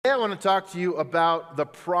Today I want to talk to you about the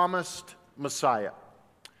promised Messiah.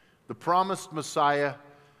 The promised Messiah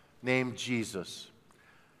named Jesus.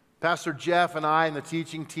 Pastor Jeff and I and the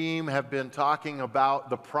teaching team have been talking about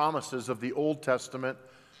the promises of the Old Testament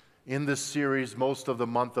in this series most of the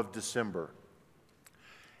month of December.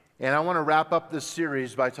 And I want to wrap up this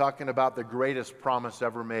series by talking about the greatest promise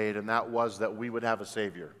ever made, and that was that we would have a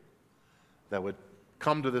Savior that would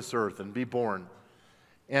come to this earth and be born.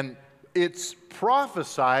 And it's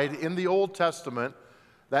prophesied in the Old Testament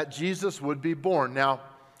that Jesus would be born. Now,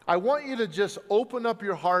 I want you to just open up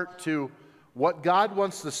your heart to what God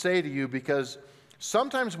wants to say to you, because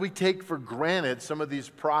sometimes we take for granted some of these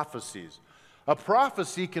prophecies. A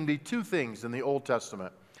prophecy can be two things in the Old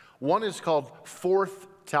Testament. One is called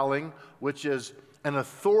forthtelling, which is an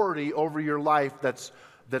authority over your life that's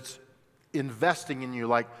investing in you.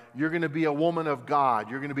 Like, you're going to be a woman of God.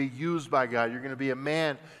 You're going to be used by God. You're going to be a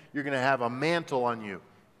man. You're going to have a mantle on you.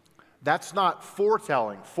 That's not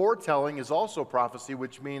foretelling. Foretelling is also prophecy,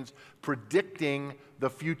 which means predicting the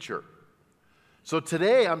future. So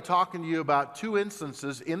today I'm talking to you about two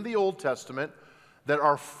instances in the Old Testament that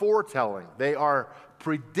are foretelling. They are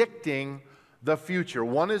predicting the future.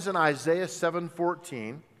 One is in Isaiah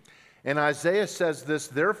 7:14, and Isaiah says this,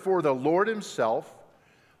 "Therefore the Lord himself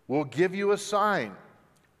will give you a sign.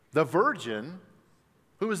 The virgin,"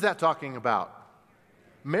 who is that talking about?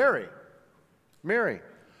 Mary. Mary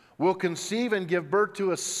will conceive and give birth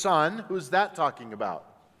to a son. Who is that talking about?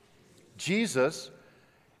 Jesus.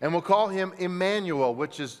 And we'll call him Emmanuel,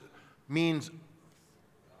 which means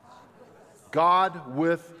God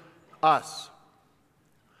with us.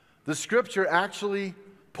 The scripture actually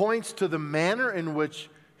points to the manner in which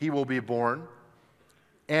he will be born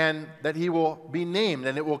and that he will be named,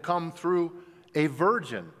 and it will come through a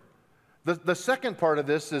virgin. The second part of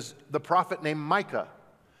this is the prophet named Micah.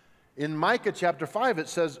 In Micah chapter 5 it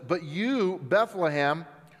says, "But you, Bethlehem,"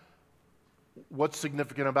 what's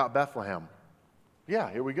significant about Bethlehem? Yeah,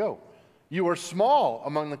 here we go. "You are small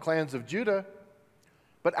among the clans of Judah,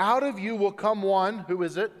 but out of you will come one," who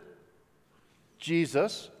is it?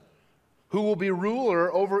 Jesus, "who will be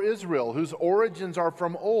ruler over Israel, whose origins are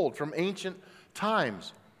from old, from ancient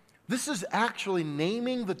times." This is actually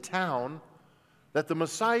naming the town that the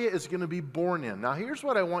Messiah is going to be born in. Now, here's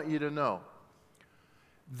what I want you to know.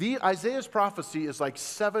 Isaiah's prophecy is like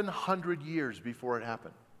 700 years before it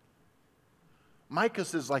happened.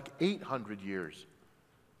 Micah's is like 800 years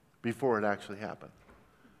before it actually happened.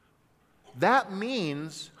 That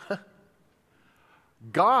means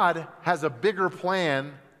God has a bigger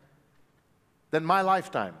plan than my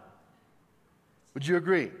lifetime. Would you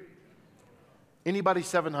agree? Anybody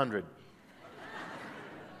 700?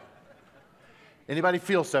 Anybody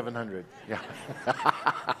feel 700? Yeah.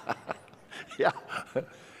 Yeah.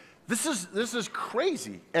 This is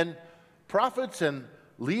crazy. And prophets and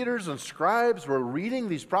leaders and scribes were reading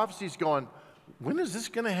these prophecies going, when is this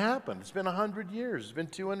going to happen? It's been 100 years. It's been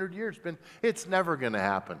 200 years. It's never going to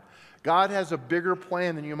happen. God has a bigger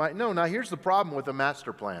plan than you might know. Now, here's the problem with a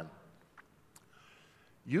master plan.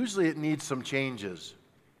 Usually it needs some changes.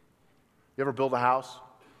 You ever build a house?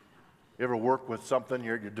 You ever work with something,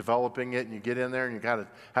 you're developing it, and you get in there and you kind of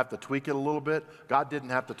have to tweak it a little bit? God didn't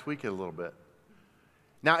have to tweak it a little bit.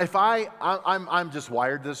 Now, if I'm just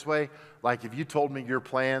wired this way, like if you told me your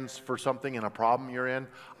plans for something and a problem you're in,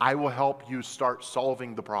 I will help you start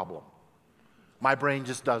solving the problem. My brain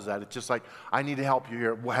just does that. It's just like, I need to help you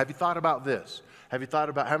here. Well, have you thought about this? Have you thought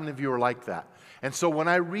about, how many of you are like that? And so when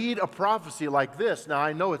I read a prophecy like this, now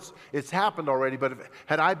I know it's happened already, but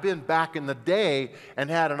had I been back in the day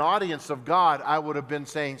and had an audience of God, I would have been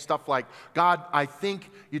saying stuff like, "God, I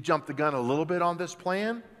think you jumped the gun a little bit on this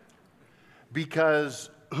plan, because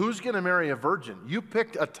who's going to marry a virgin? You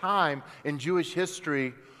picked a time in Jewish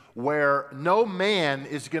history where no man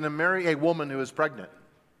is going to marry a woman who is pregnant.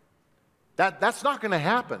 That's not going to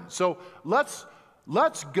happen. So let's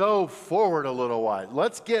go forward a little while.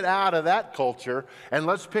 Let's get out of that culture and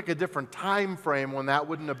let's pick a different time frame when that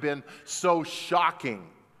wouldn't have been so shocking."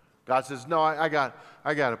 God says, "No, I got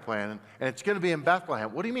a plan, and it's going to be in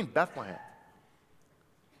Bethlehem." What do you mean Bethlehem?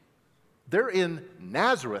 They're in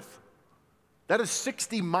Nazareth. That is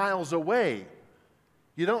 60 miles away.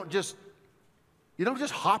 You don't just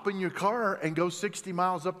hop in your car and go 60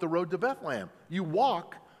 miles up the road to Bethlehem. You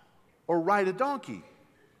walk or ride a donkey.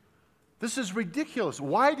 This is ridiculous.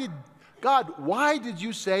 Why did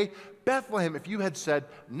you say Bethlehem? If you had said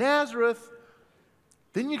Nazareth,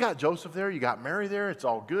 then you got Joseph there, you got Mary there, it's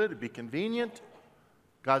all good, it'd be convenient.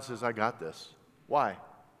 God says, "I got this." Why?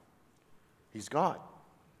 He's God.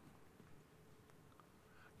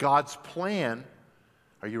 God's plan,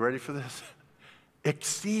 are you ready for this?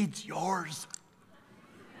 exceeds yours.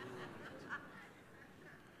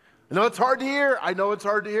 I know it's hard to hear. I know it's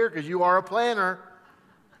hard to hear because you are a planner.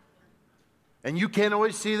 And you can't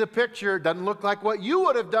always see the picture. It doesn't look like what you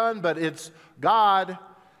would have done, but it's God.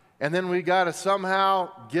 And then we got to somehow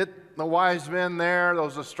get the wise men there,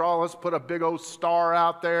 those astrologers, put a big old star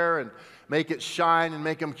out there and make it shine and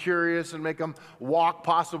make them curious and make them walk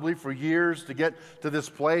possibly for years to get to this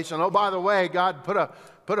place. And oh, by the way, God put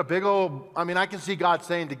a big old, I can see God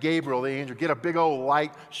saying to Gabriel, the angel, get a big old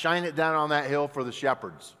light, shine it down on that hill for the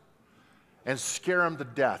shepherds and scare them to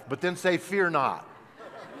death. But then say, fear not.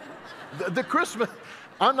 The Christmas,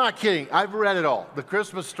 I'm not kidding. I've read it all. The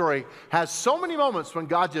Christmas story has so many moments when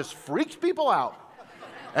God just freaks people out.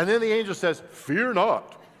 And then the angel says, fear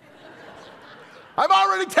not. I'm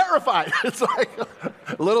already terrified. It's like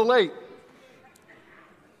a little late.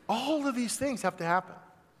 All of these things have to happen.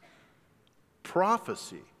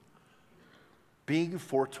 Prophecy, being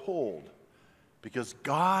foretold, because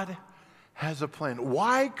God has a plan.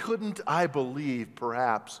 Why couldn't I believe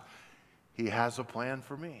perhaps He has a plan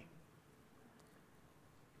for me?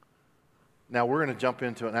 Now, we're going to jump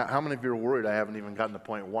into it. Now, how many of you are worried I haven't even gotten to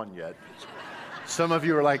point 1 yet? Some of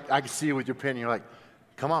you are like, I can see you with your pen. You're like,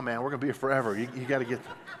 come on, man, we're going to be here forever. You got to get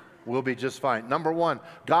there. We'll be just fine. Number 1,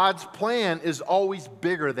 God's plan is always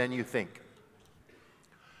bigger than you think.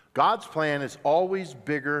 God's plan is always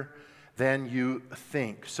bigger than you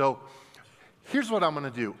think. So here's what I'm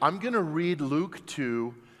going to do. I'm going to read Luke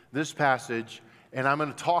 2, this passage, and I'm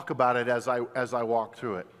going to talk about it as I walk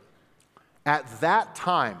through it. At that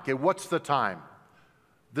time, okay, what's the time?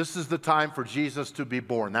 This is the time for Jesus to be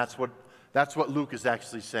born. That's what Luke is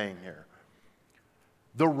actually saying here.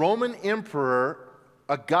 The Roman Emperor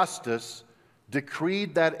Augustus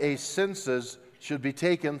decreed that a census should be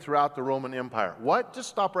taken throughout the Roman Empire. What? Just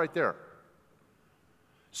stop right there.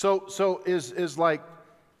 So is like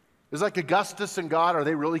Augustus and God, are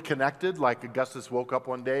they really connected? Like Augustus woke up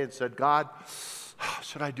one day and said, God,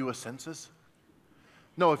 should I do a census?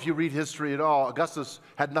 No, if you read history at all, Augustus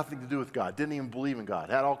had nothing to do with God, didn't even believe in God,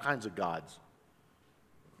 had all kinds of gods.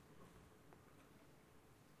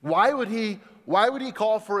 Why would he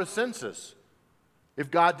call for a census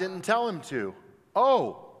if God didn't tell him to?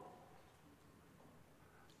 Oh,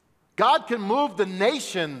 God can move the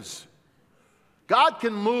nations. God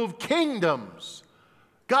can move kingdoms.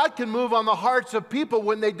 God can move on the hearts of people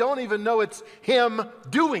when they don't even know it's Him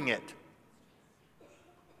doing it.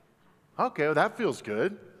 Okay, well, that feels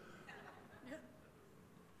good.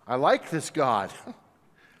 I like this God.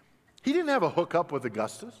 He didn't have a hookup with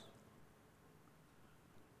Augustus.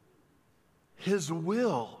 His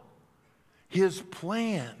will, His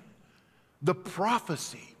plan, the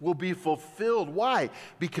prophecy will be fulfilled. Why?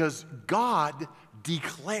 Because God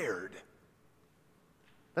declared.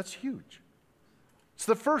 That's huge. It's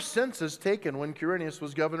the first census taken when Quirinius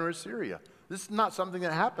was governor of Syria. This is not something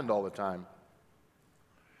that happened all the time.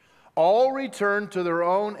 All returned to their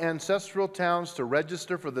own ancestral towns to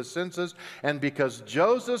register for the census, and because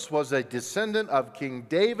Joseph was a descendant of King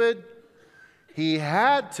David, he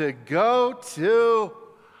had to go to,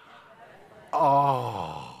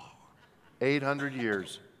 800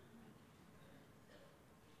 years.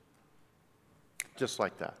 Just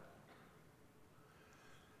like that.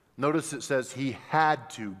 Notice it says he had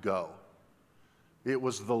to go. It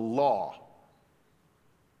was the law.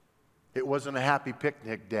 It wasn't a happy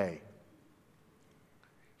picnic day.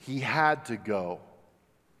 He had to go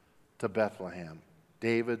to Bethlehem,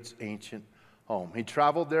 David's ancient home. He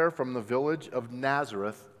traveled there from the village of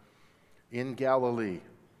Nazareth in Galilee.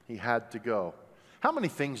 He had to go. How many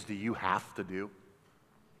things do you have to do? You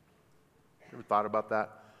ever thought about that?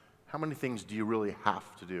 How many things do you really have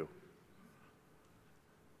to do?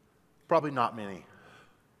 Probably not many.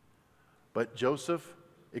 But Joseph,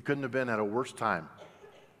 it couldn't have been at a worse time.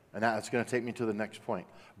 And that's going to take me to the next point.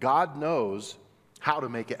 God knows how to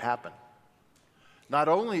make it happen. Not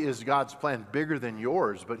only is God's plan bigger than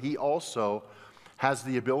yours, but He also has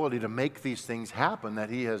the ability to make these things happen that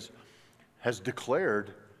He has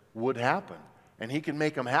declared would happen. And He can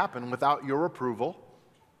make them happen without your approval,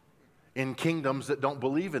 in kingdoms that don't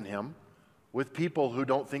believe in Him, with people who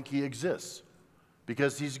don't think He exists,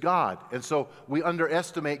 because He's God. And so we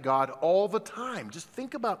underestimate God all the time. Just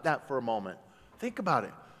think about that for a moment. Think about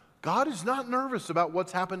it. God is not nervous about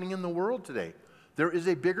what's happening in the world today. There is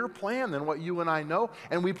a bigger plan than what you and I know,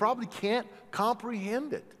 and we probably can't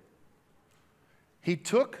comprehend it. He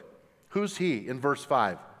took, who's he in verse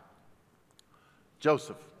 5?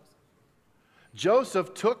 Joseph.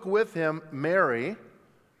 Joseph took with him Mary,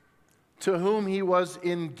 to whom he was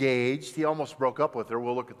engaged. He almost broke up with her.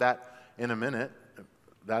 We'll look at that in a minute.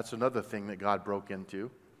 That's another thing that God broke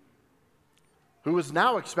into. Who is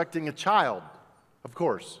now expecting a child, of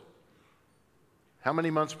course. How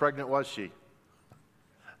many months pregnant was she?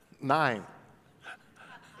 9.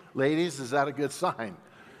 Ladies, is that a good sign?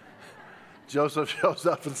 Joseph shows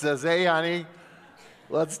up and says, hey, honey,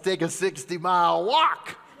 let's take a 60-mile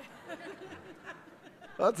walk.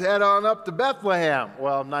 Let's head on up to Bethlehem.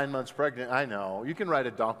 Well, 9 months pregnant, I know. You can ride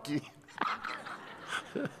a donkey.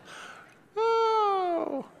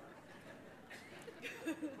 Oh.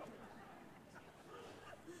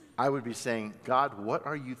 I would be saying, God, what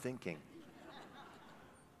are you thinking?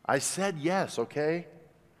 I said yes, okay?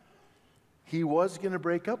 He was going to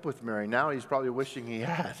break up with Mary. Now he's probably wishing he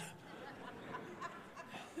had.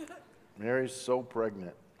 Mary's so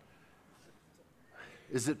pregnant.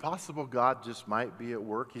 Is it possible God just might be at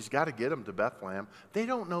work? He's got to get them to Bethlehem. They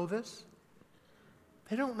don't know this.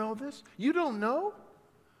 They don't know this. You don't know?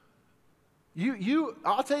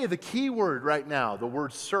 I'll tell you the key word right now, the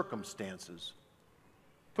word circumstances.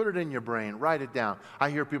 Put it in your brain. Write it down. I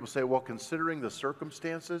hear people say, well, considering the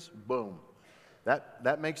circumstances, boom.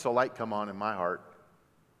 That makes a light come on in my heart.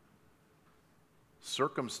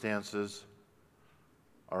 Circumstances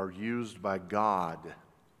are used by God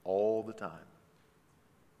all the time.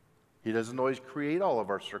 He doesn't always create all of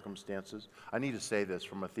our circumstances. I need to say this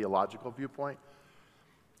from a theological viewpoint.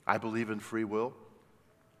 I believe in free will.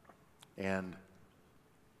 And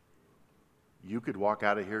you could walk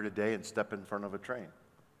out of here today and step in front of a train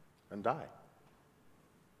and die.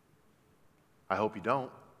 I hope you don't.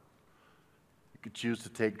 You could choose to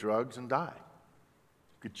take drugs and die.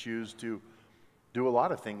 You could choose to do a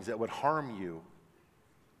lot of things that would harm you.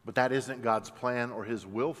 But that isn't God's plan or His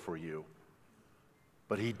will for you.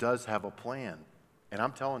 But He does have a plan. And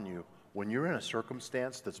I'm telling you, when you're in a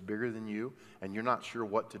circumstance that's bigger than you and you're not sure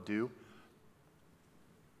what to do,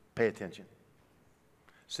 pay attention.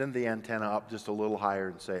 Send the antenna up just a little higher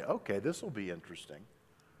and say, okay, this will be interesting.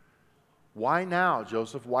 Why now,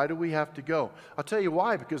 Joseph? Why do we have to go? I'll tell you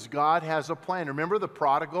why, because God has a plan. Remember the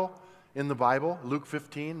prodigal in the Bible, Luke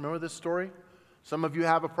 15? Remember this story? Some of you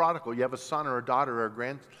have a prodigal. You have a son or a daughter or a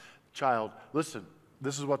grandchild. Listen,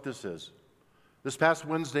 this is what this is. This past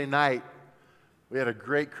Wednesday night, we had a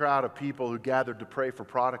great crowd of people who gathered to pray for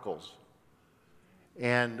prodigals.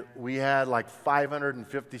 And we had like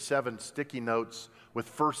 557 sticky notes with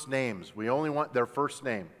first names. We only want their first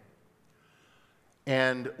name.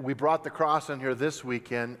 And we brought the cross in here this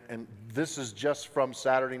weekend, and this is just from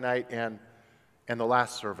Saturday night and the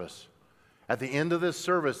last service. At the end of this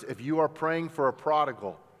service, if you are praying for a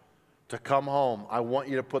prodigal to come home, I want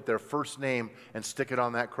you to put their first name and stick it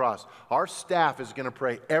on that cross. Our staff is going to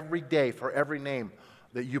pray every day for every name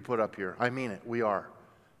that you put up here. I mean it, we are.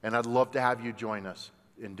 And I'd love to have you join us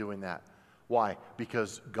in doing that. Why?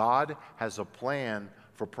 Because God has a plan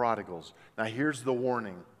for prodigals. Now here's the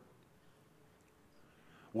warning.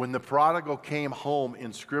 When the prodigal came home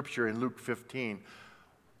in Scripture in Luke 15,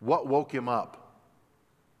 what woke him up?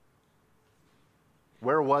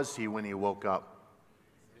 Where was he when he woke up?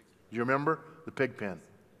 Do you remember? The pig pen.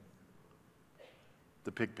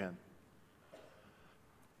 The pig pen.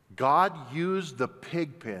 God used the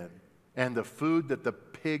pig pen and the food that the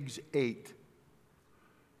pigs ate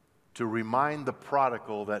to remind the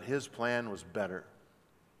prodigal that his plan was better.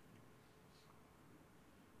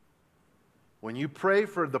 When you pray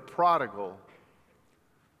for the prodigal,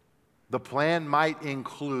 the plan might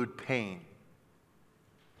include pain.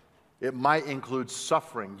 It might include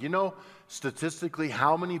suffering. You know, statistically,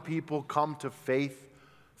 how many people come to faith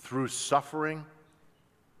through suffering,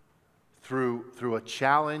 through a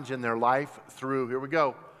challenge in their life, through, here we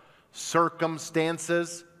go,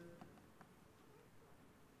 circumstances?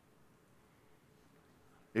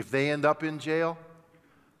 If they end up in jail,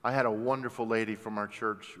 I had a wonderful lady from our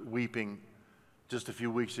church weeping just a few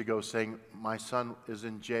weeks ago saying, my son is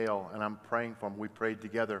in jail and I'm praying for him. We prayed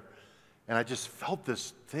together. And I just felt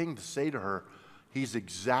this thing to say to her, he's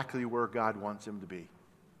exactly where God wants him to be.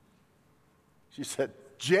 She said,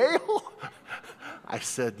 jail? I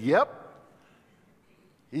said, yep.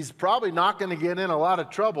 He's probably not going to get in a lot of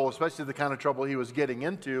trouble, especially the kind of trouble he was getting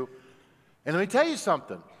into. And let me tell you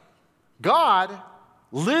something. God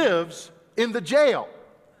lives in the jail.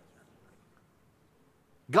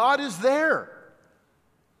 God is there.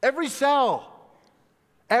 Every cell,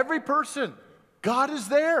 every person, God is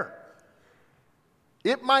there.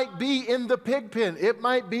 It might be in the pig pen. It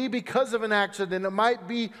might be because of an accident. It might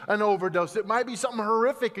be an overdose. It might be something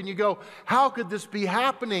horrific. And you go, how could this be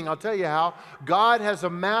happening? I'll tell you how. God has a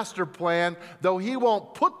master plan. Though He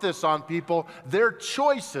won't put this on people, their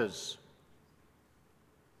choices,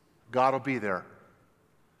 God will be there.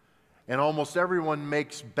 And almost everyone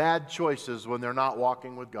makes bad choices when they're not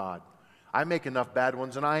walking with God. I make enough bad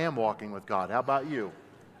ones and I am walking with God. How about you?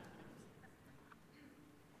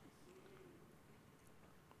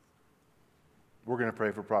 We're going to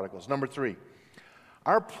pray for prodigals. Number 3,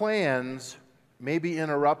 our plans may be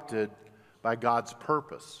interrupted by God's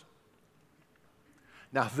purpose.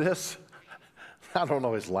 Now this, I don't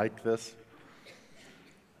always like this.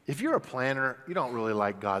 If you're a planner, you don't really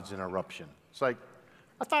like God's interruption. It's like,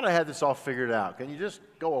 I thought I had this all figured out. Can you just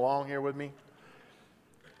go along here with me?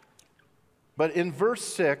 But in verse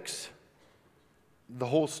 6, the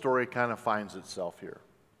whole story kind of finds itself here.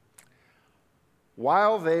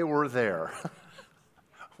 While they were there,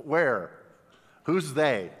 where? Who's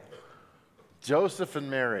they? Joseph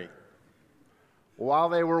and Mary. While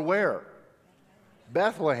they were where?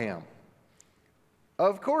 Bethlehem.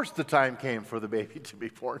 Of course the time came for the baby to be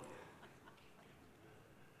born.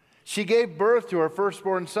 She gave birth to her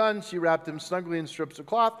firstborn son. She wrapped him snugly in strips of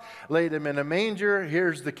cloth, laid him in a manger.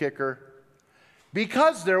 Here's the kicker.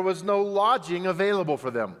 Because there was no lodging available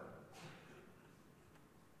for them.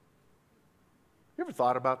 You ever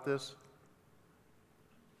thought about this?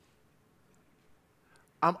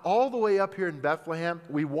 I'm all the way up here in Bethlehem.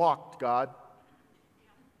 We walked, God.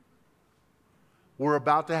 We're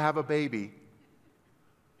about to have a baby.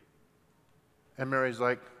 And Mary's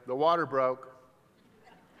like, the water broke.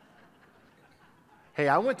 Hey,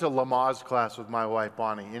 I went to Lamaze class with my wife,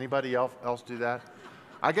 Bonnie. Anybody else do that?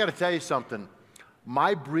 I got to tell you something.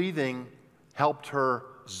 My breathing helped her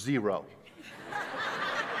zero.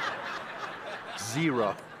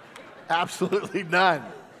 Zero. Absolutely none.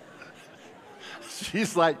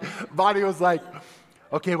 She's like, Bonnie was like,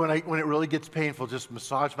 okay, when it really gets painful, just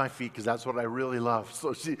massage my feet because that's what I really love.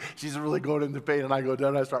 So she's really going into pain, and I go down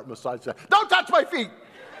and I start massaging. Don't touch my feet!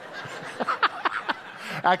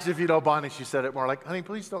 Actually, if you know Bonnie, she said it more like, honey,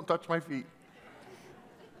 please don't touch my feet.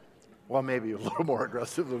 Well, maybe a little more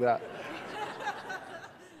aggressive than that.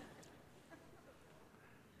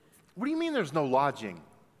 What do you mean there's no lodging?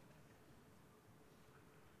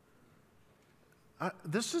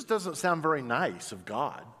 This just doesn't sound very nice of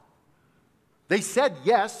God. They said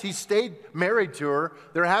yes, he stayed married to her.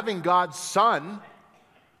 They're having God's son.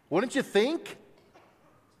 Wouldn't you think?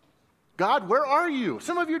 God, where are you?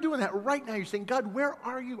 Some of you are doing that right now. You're saying, God, where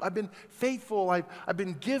are you? I've been faithful. I've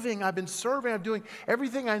been giving. I've been serving. I'm doing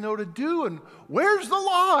everything I know to do. And where's the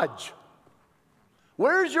lodge?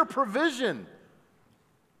 Where's your provision?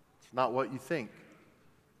 It's not what you think.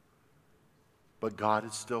 But God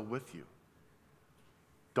is still with you.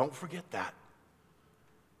 Don't forget that.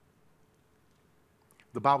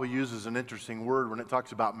 The Bible uses an interesting word when it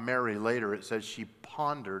talks about Mary later. It says she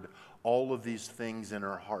pondered all of these things in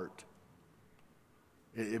her heart.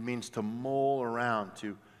 It means to mull around,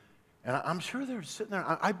 and I'm sure they're sitting there.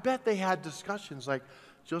 I bet they had discussions like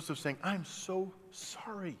Joseph saying, I'm so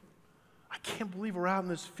sorry. I can't believe we're out in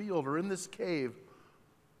this field or in this cave.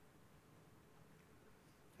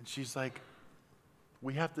 And she's like,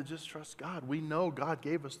 we have to just trust God. We know God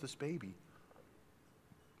gave us this baby.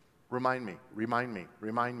 Remind me, remind me,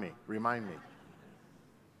 remind me, remind me.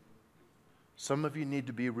 Some of you need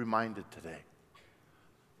to be reminded today.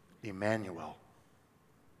 Emmanuel.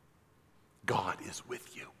 God is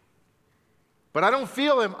with you. But I don't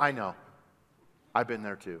feel him. I know. I've been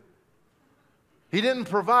there too. He didn't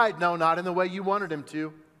provide. No, not in the way you wanted him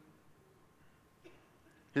to.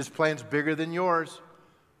 His plan's bigger than yours.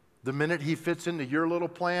 The minute he fits into your little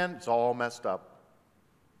plan, it's all messed up.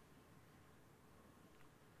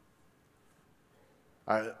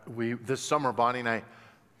 This summer, Bonnie and I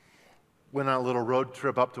went on a little road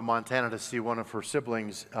trip up to Montana to see one of her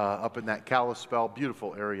siblings up in that Kalispell,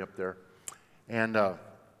 beautiful area up there. And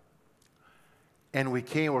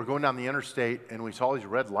we're going down the interstate, and we saw all these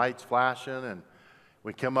red lights flashing, and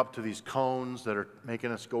we come up to these cones that are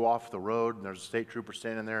making us go off the road, and there's a state trooper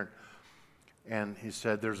standing there, and he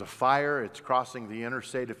said, there's a fire. It's crossing the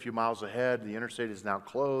interstate a few miles ahead. The interstate is now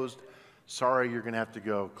closed. Sorry, you're going to have to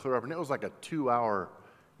go clear up. And it was like a 2-hour,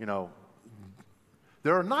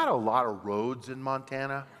 there are not a lot of roads in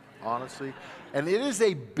Montana, honestly. And it is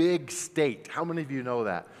a big state. How many of you know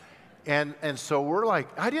that? And so we're like,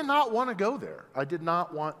 I did not want to go there. I did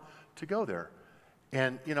not want to go there.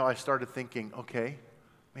 And, I started thinking, okay,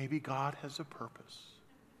 maybe God has a purpose.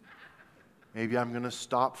 Maybe I'm going to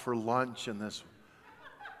stop for lunch and this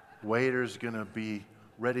waiter's going to be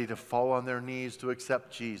ready to fall on their knees to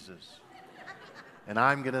accept Jesus. And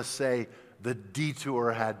I'm going to say, the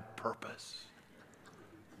detour had purpose.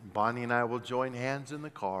 Bonnie and I will join hands in the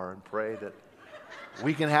car and pray that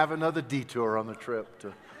we can have another detour on the trip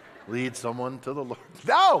to lead someone to the Lord.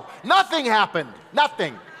 No, nothing happened.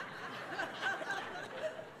 Nothing.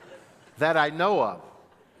 that I know of.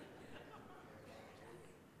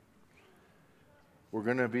 We're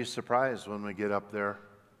going to be surprised when we get up there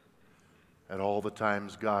at all the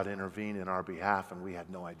times God intervened in our behalf and we had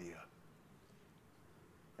no idea.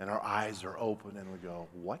 And our eyes are open and we go,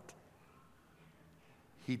 what?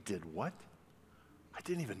 He did what? I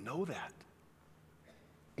didn't even know that.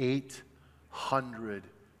 800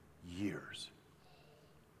 years.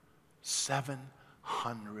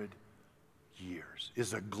 700 years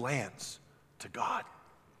is a glance to God.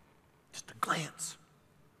 Just a glance.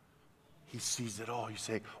 He sees it all. You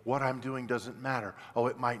say, what I'm doing doesn't matter. Oh,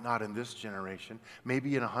 it might not in this generation.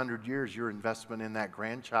 Maybe in 100 years, your investment in that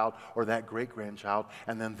grandchild or that great-grandchild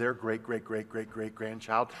and then their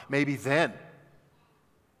great-great-great-great-great-grandchild, maybe then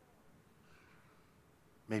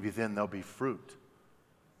there'll be fruit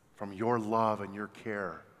from your love and your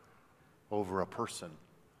care over a person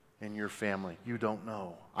in your family. You don't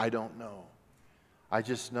know. I don't know. I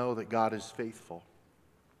just know that God is faithful.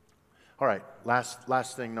 All right,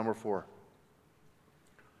 last thing, number 4.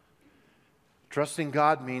 Trusting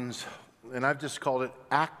God means, and I've just called it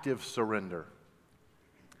active surrender.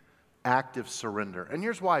 Active surrender. And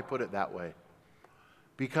here's why I put it that way.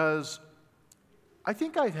 Because I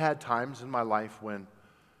think I've had times in my life when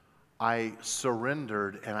I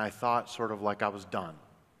surrendered and I thought sort of like I was done.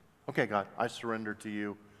 Okay, God, I surrender to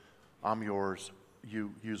you. I'm yours.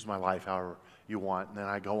 You use my life however you want. And then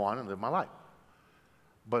I go on and live my life.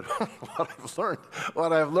 But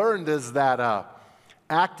what I've learned is that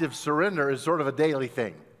active surrender is sort of a daily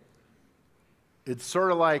thing. It's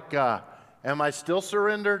sort of like, am I still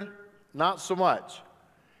surrendered? Not so much.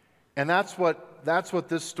 And that's what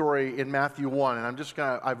this story in Matthew 1,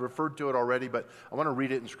 and I've referred to it already, but I want to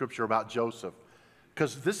read it in Scripture about Joseph.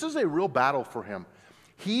 Because this is a real battle for him.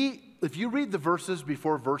 If you read the verses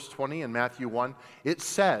before verse 20 in Matthew 1, it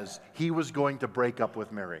says he was going to break up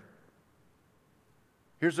with Mary.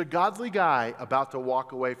 Here's a godly guy about to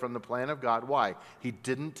walk away from the plan of God. Why? He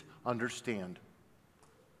didn't understand.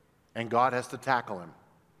 And God has to tackle him.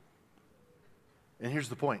 And here's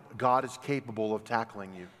the point. God is capable of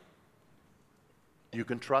tackling you. You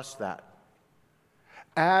can trust that.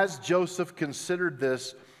 As Joseph considered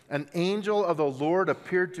this, an angel of the Lord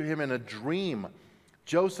appeared to him in a dream.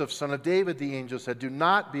 Joseph, son of David, the angel said, do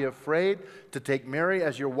not be afraid to take Mary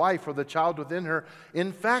as your wife, for the child within her,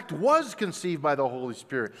 in fact, was conceived by the Holy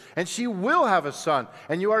Spirit. And she will have a son,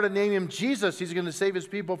 and you are to name him Jesus. He's going to save his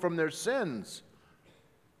people from their sins.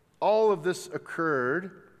 All of this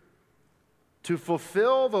occurred to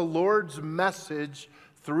fulfill the Lord's message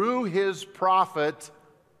through his prophet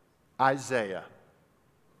Isaiah.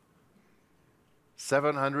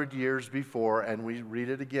 700 years before, and we read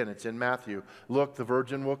it again. It's in Matthew. Look, the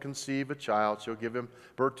virgin will conceive a child. She'll give him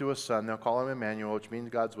birth to a son. They'll call him Emmanuel, which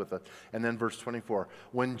means God's with us. And then verse 24.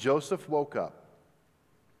 When Joseph woke up,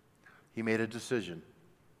 he made a decision.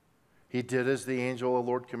 He did as the angel of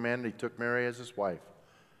the Lord commanded. He took Mary as his wife.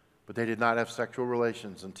 But they did not have sexual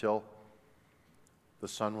relations until the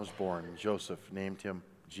son was born. Joseph named him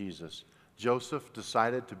Jesus. Joseph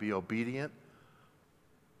decided to be obedient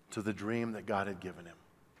to the dream that God had given him.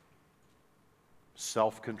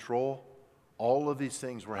 Self-control, all of these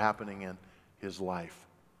things were happening in his life.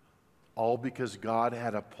 All because God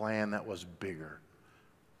had a plan that was bigger.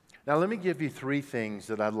 Now let me give you 3 things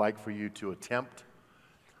that I'd like for you to attempt.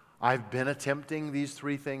 I've been attempting these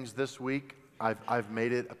 3 things this week. I've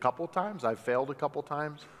made it a couple times. I've failed a couple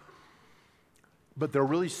times. But they're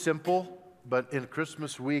really simple. But in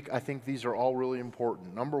Christmas week, I think these are all really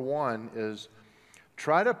important. Number 1 is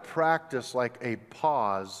try to practice like a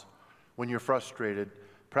pause when you're frustrated.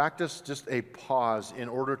 Practice just a pause in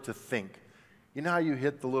order to think. You know how you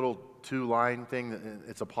hit the little 2-line thing,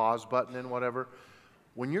 it's a pause button and whatever?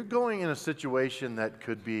 When you're going in a situation that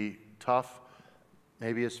could be tough,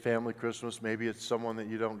 maybe it's family Christmas, maybe it's someone that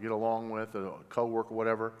you don't get along with, a coworker,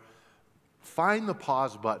 whatever, find the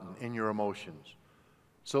pause button in your emotions.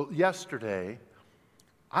 So yesterday,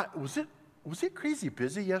 was it crazy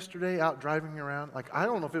busy yesterday out driving around? Like, I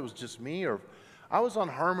don't know if it was just me or I was on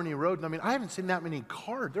Harmony Road, and I mean, I haven't seen that many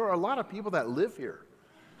cars. There are a lot of people that live here.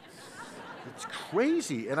 It's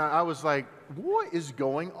crazy. And I was like, what is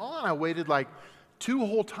going on? I waited like 2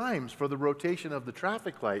 whole times for the rotation of the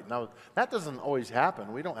traffic light. Now, that doesn't always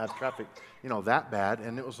happen. We don't have traffic, that bad.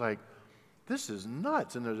 And it was like, this is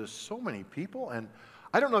nuts. And there's just so many people. And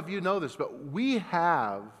I don't know if you know this, but we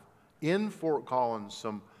have in Fort Collins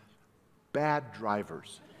some bad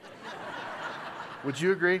drivers. Would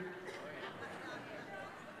you agree?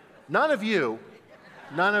 None of you.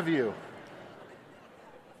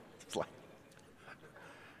 It's like,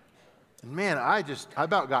 And man, I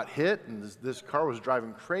about got hit, and this car was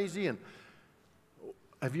driving crazy. And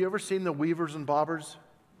have you ever seen the weavers and bobbers?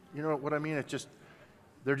 You know what I mean?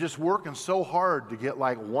 They're just working so hard to get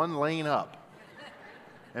like one lane up.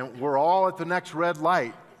 And we're all at the next red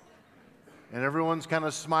light. And everyone's kind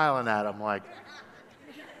of smiling at them like,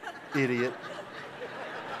 idiot.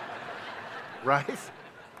 Right?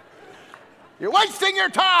 You're wasting your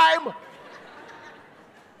time.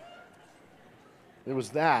 It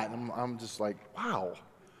was that. And I'm just like, wow,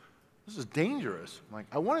 this is dangerous. I'm like,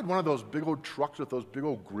 I wanted one of those big old trucks with those big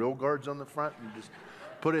old grill guards on the front and just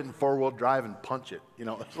put it in four-wheel drive and punch it. You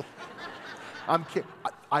know, I'm kidding.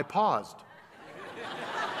 I paused.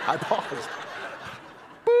 I paused.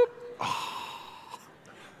 Boop. Oh.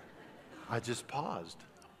 I just paused.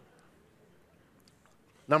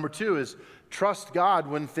 Number 2 is trust God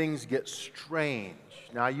when things get strange.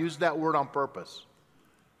 Now, I use that word on purpose.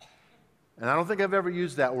 And I don't think I've ever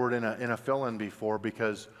used that word in a fill-in before,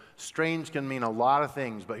 because strange can mean a lot of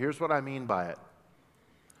things, but here's what I mean by it.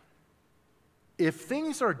 If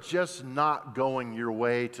things are just not going your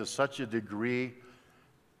way to such a degree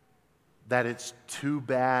that it's too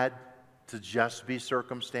bad to just be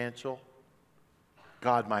circumstantial,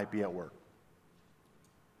 God might be at work.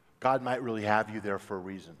 God might really have you there for a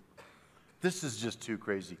reason. This is just too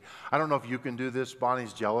crazy. I don't know if you can do this.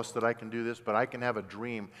 Bonnie's jealous that I can do this, but I can have a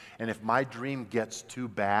dream, and if my dream gets too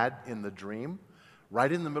bad in the dream,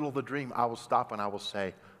 right in the middle of the dream, I will stop and I will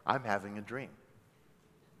say, I'm having a dream.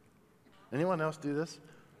 Anyone else do this?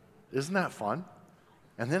 Isn't that fun?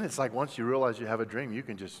 And then it's like once you realize you have a dream, you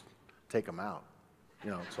can just take them out.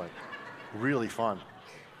 You know, it's like really fun.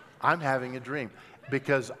 I'm having a dream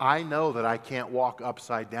because I know that I can't walk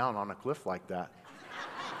upside down on a cliff like that.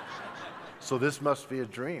 So this must be a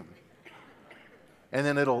dream. And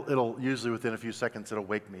then it'll usually within a few seconds it'll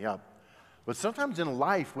wake me up. But sometimes in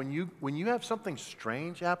life, when you have something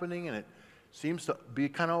strange happening and it seems to be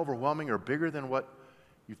kind of overwhelming or bigger than what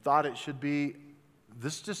you thought it should be,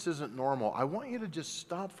 this just isn't normal. I want you to just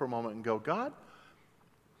stop for a moment and go, God,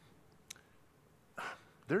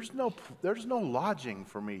 there's no lodging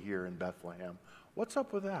for me here in Bethlehem. What's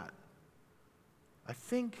up with that? I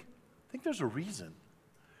think there's a reason.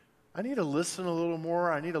 I need to listen a little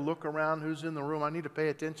more. I need to look around who's in the room. I need to pay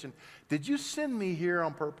attention. Did you send me here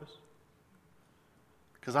on purpose?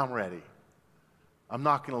 Because I'm ready. I'm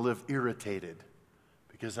not going to live irritated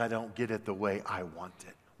because I don't get it the way I want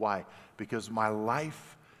it. Why? Because my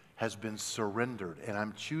life has been surrendered, and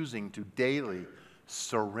I'm choosing to daily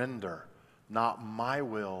surrender. Not my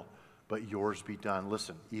will, but yours be done.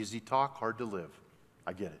 Listen, easy talk, hard to live.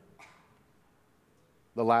 I get it.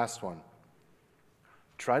 The last one.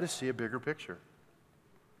 Try to see a bigger picture.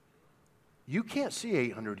 You can't see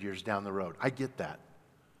 800 years down the road. I get that.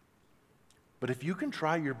 But if you can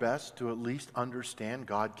try your best to at least understand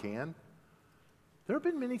God can, there have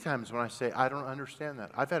been many times when I say, I don't understand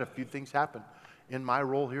that. I've had a few things happen in my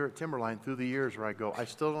role here at Timberline through the years where I go, I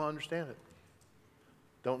still don't understand it.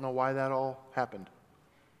 Don't know why that all happened.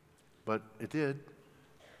 But it did.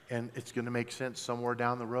 And it's going to make sense somewhere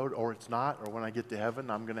down the road, or it's not, or when I get to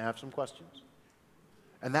heaven, I'm going to have some questions.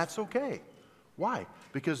 And that's okay. Why?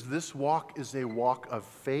 Because this walk is a walk of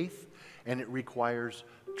faith, and it requires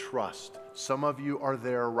trust. Some of you are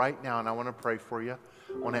there right now, and I want to pray for you.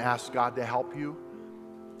 I want to ask God to help you.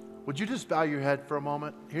 Would you just bow your head for a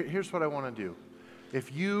moment? Here's what I want to do.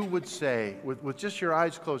 If you would say, with just your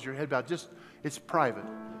eyes closed, your head bowed, it's private.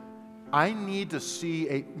 I need to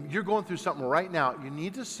see you're going through something right now. You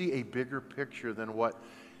need to see a bigger picture than what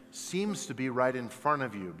seems to be right in front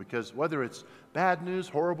of you, because whether it's bad news,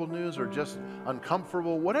 horrible news, or just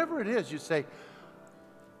uncomfortable, whatever it is, you say,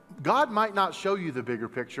 God might not show you the bigger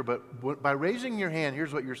picture, but by raising your hand,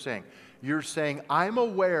 here's what you're saying. You're saying, I'm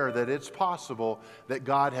aware that it's possible that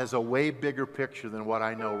God has a way bigger picture than what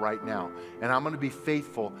I know right now. And I'm going to be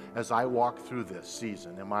faithful as I walk through this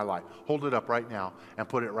season in my life. Hold it up right now and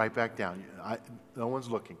put it right back down. No one's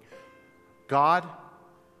looking. God,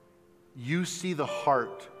 you see the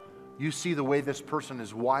heart. You see the way this person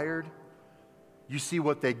is wired. You see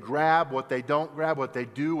what they grab, what they don't grab, what they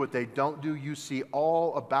do, what they don't do. You see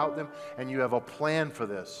all about them, and you have a plan for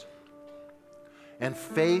this. And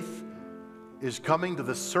faith is coming to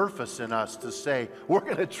the surface in us to say, we're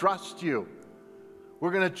going to trust you.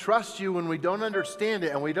 We're going to trust you when we don't understand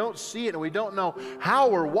it, and we don't see it, and we don't know how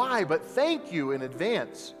or why, but thank you in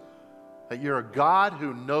advance that you're a God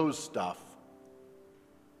who knows stuff.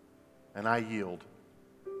 And I yield.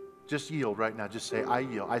 Just yield right now. Just say, I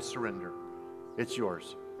yield. I surrender. It's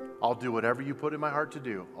yours. I'll do whatever you put in my heart to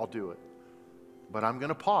do. I'll do it. But I'm going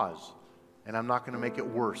to pause, and I'm not going to make it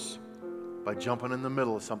worse. by jumping in the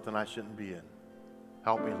middle of something I shouldn't be in.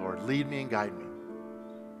 Help me, Lord. Lead me and guide me.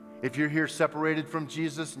 If you're here separated from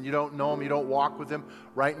Jesus and you don't know him, you don't walk with him,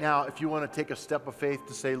 right now, if you want to take a step of faith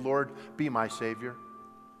to say, Lord, be my Savior,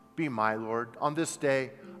 be my Lord. On this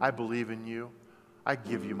day, I believe in you. I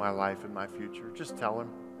give you my life and my future. Just tell him.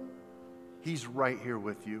 He's right here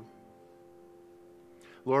with you.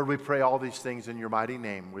 Lord, we pray all these things in your mighty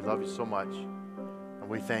name. We love you so much, and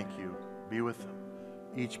we thank you. Be with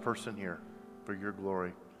each person here for your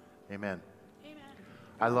glory. Amen.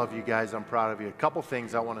 I love you guys. I'm proud of you. A couple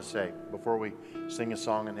things I want to say before we sing a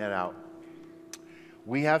song and head out.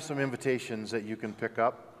 We have some invitations that you can pick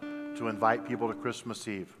up to invite people to Christmas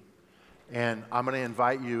Eve. And I'm going to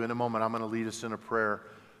invite you in a moment. I'm going to lead us in a prayer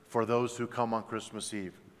for those who come on Christmas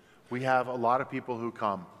Eve. We have a lot of people who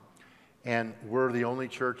come, and we're the only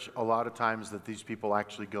church a lot of times that these people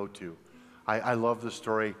actually go to. I love the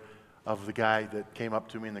story of the guy that came up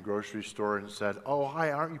to me in the grocery store and said, "Oh,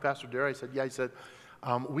 hi, aren't you Pastor Dary?" I said, "Yeah." He said,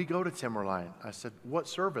 "We go to Timberline." I said, "What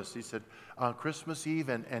service?" He said, "Christmas Eve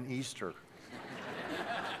and Easter."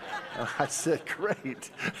 I said,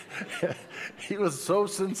 "Great." He was so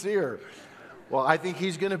sincere. Well, I think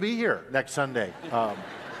he's going to be here next Sunday.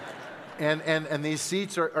 And these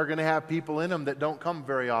seats are going to have people in them that don't come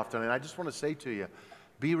very often. And I just want to say to you,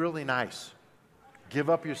 be really nice. Give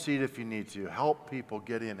up your seat if you need to. Help people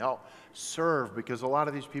get in. Help serve, because a lot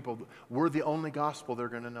of these people, we're the only gospel they're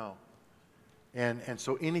going to know. And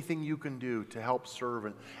so anything you can do to help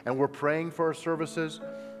serve. And we're praying for our services.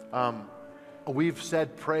 We've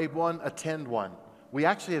said pray one, attend one. We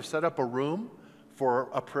actually have set up a room for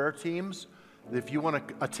prayer teams. If you want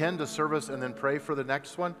to attend a service and then pray for the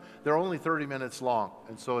next one, they're only 30 minutes long.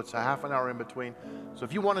 And so it's a half an hour in between. So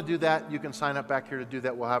if you want to do that, you can sign up back here to do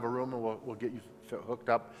that. We'll have a room and we'll get you hooked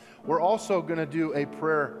up. We're also going to do a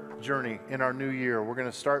prayer journey in our new year. We're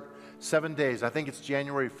going to start 7 days. I think it's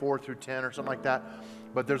January 4 through 10 or something like that.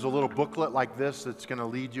 But there's a little booklet like this that's going to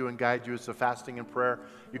lead you and guide you. It's a fasting and prayer.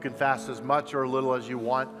 You can fast as much or a little as you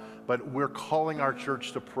want, but we're calling our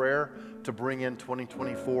church to prayer to bring in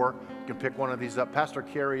 2024. You can pick one of these up. Pastor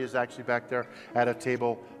Carey is actually back there at a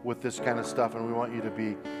table with this kind of stuff, and we want you to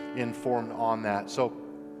be informed on that. So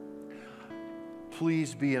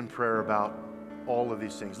please be in prayer about all of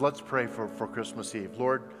these things. Let's pray for Christmas Eve.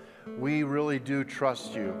 Lord, we really do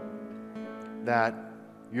trust you that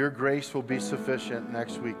your grace will be sufficient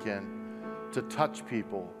next weekend to touch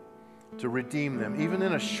people, to redeem them. Even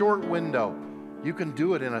in a short window, you can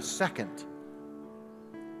do it in a second.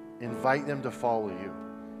 Invite them to follow you.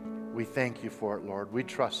 We thank you for it, Lord. We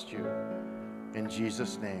trust you. In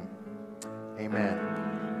Jesus' name,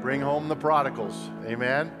 amen. Bring home the prodigals,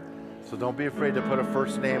 amen? So don't be afraid to put a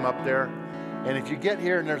first name up there. And if you get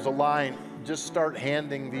here and there's a line, just start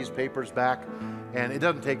handing these papers back. And it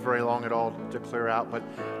doesn't take very long at all to clear out. But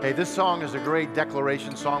hey, this song is a great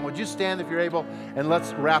declaration song. Would you stand if you're able? And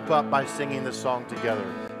let's wrap up by singing this song together.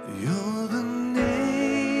 You're the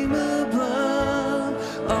name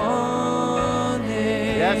above all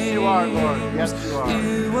names. Yes, you are, Lord. Yes, you are.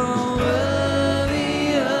 You are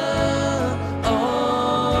worthy of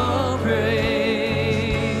all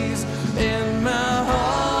praise. And my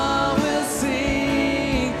heart will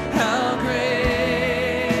sing how great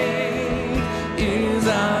is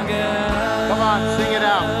our God. Come on, sing it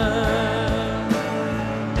out.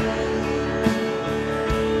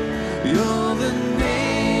 You're the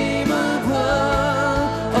name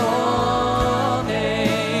above all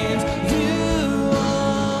names. You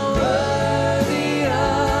are worthy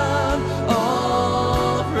of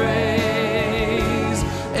all praise.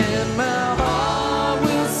 And my heart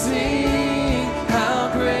will sing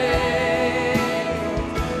how great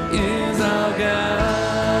is our God.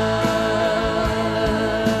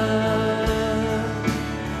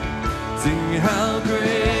 Sing how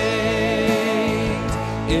great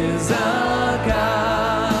is our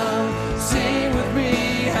God. Sing with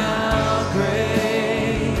me, how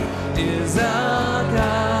great is our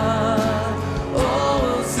God. Oh,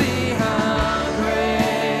 we'll see how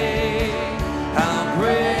great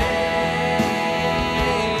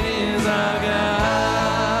is our God.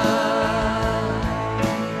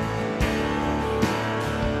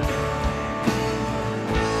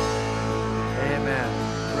 Amen.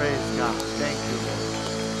 Praise God. Thank you, Lord.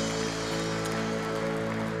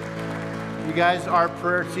 You guys, our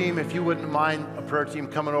prayer team, if you wouldn't mind a prayer team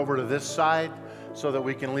coming over to this side so that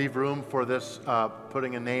we can leave room for this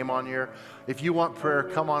putting a name on here. If you want prayer,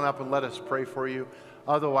 come on up and let us pray for you.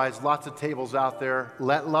 Otherwise, lots of tables out there.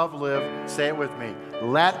 Let love live. Say it with me.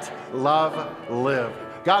 Let love live.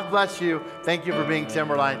 God bless you. Thank you for being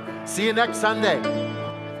Timberline. See you next Sunday.